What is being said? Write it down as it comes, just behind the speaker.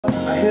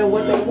I hear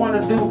what they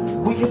wanna do,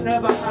 we can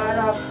never hide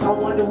out. I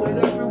wonder what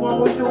everyone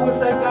would do if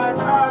they got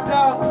timed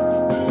out.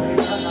 Ain't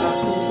nothing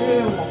I do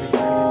here, won't be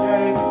saying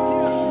today.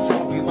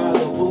 Don't be my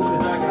little boo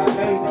cause I got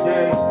paid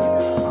today.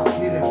 I'm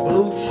getting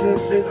blue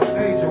chips in a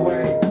major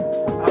way.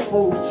 I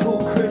moved 2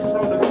 crisps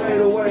on the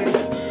fadeaway.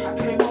 I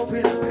came up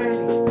in a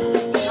penny,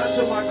 not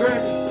to my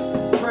granny.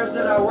 First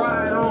that I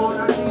ride on,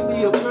 I need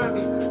me a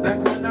Grammy. Back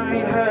when I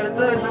ain't had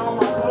nothing, all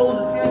my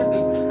clothes is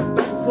handy.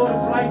 Back before the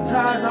flight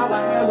ties, all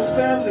I had was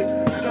family.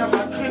 Got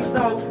my kicks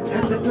out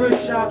at the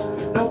thrift shop.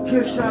 No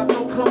gift shop,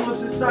 no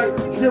come-ups in sight.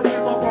 Still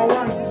came up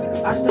alright.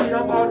 I stayed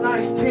up all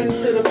night, pinned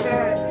to the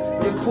pad.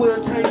 Your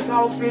quill take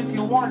off if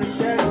you want it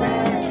that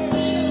bad.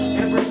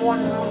 Every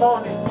morning I'm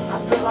on it, I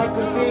feel like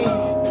a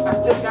fiend. I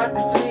still got the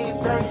team,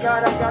 thank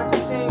God I got the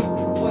team.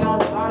 We on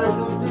a lot of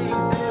new things,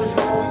 there's you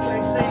know we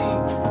can't see.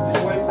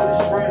 Just wait for the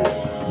spring,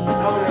 you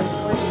know that's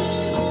clean.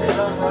 They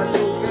love my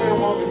new girl,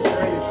 want me to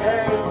say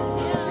today.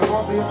 You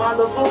won't be my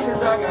little boo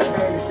cause I got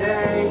paid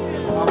today.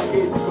 I'm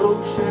getting blue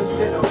chips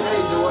in a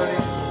major way.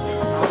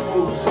 I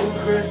moved 2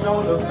 crisps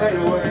on the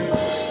fadeaway.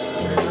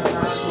 And I'm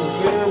not so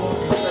good, won't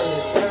be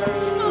saying today.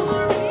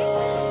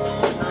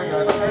 And I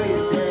got paid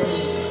today.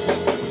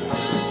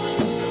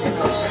 In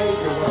a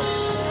major way.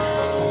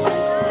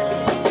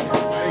 In a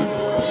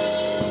major way.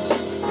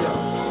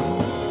 Yeah.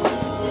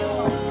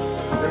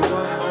 They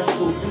want high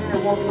school, they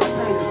won't be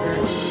paid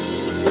today.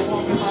 They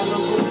won't be my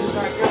little boo cause I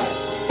got.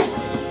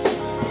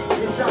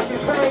 Bitch, I get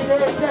paid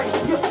every day.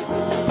 Yeah.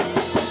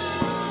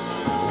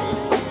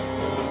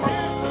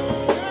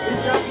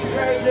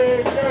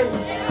 Every day.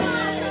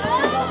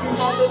 Talking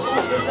about the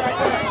focus I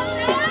got.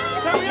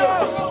 Tell me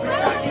all.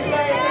 Bitch, I get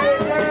paid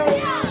every day.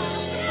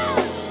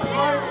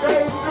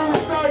 Monday through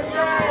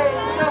Sunday.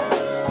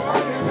 I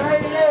get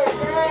paid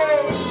every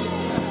day.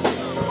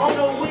 On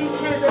the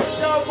weekends I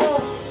double.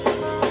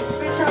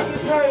 Bitch, I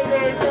get paid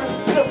every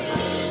day.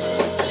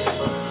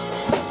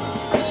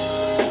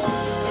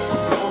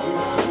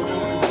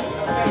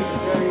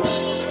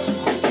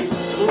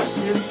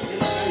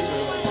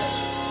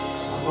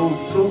 Move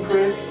 2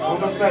 crisps on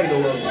the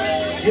fadeaway.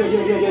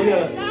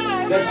 Yeah.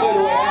 That's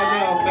fadeaway out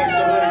now, MAXX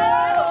DBL X.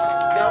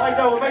 Y'all like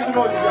that one? Make some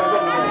noise, you guys.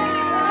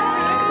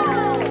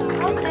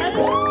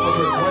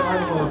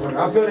 Okay, I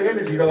feel the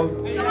energy though.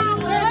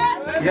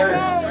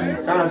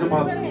 Yes. Shout out to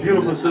my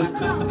beautiful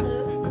sister.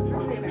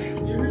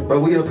 But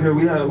we up here,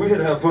 we're here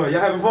to have fun.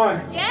 Y'all having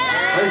fun?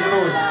 Yeah. Make some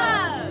noise.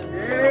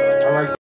 I like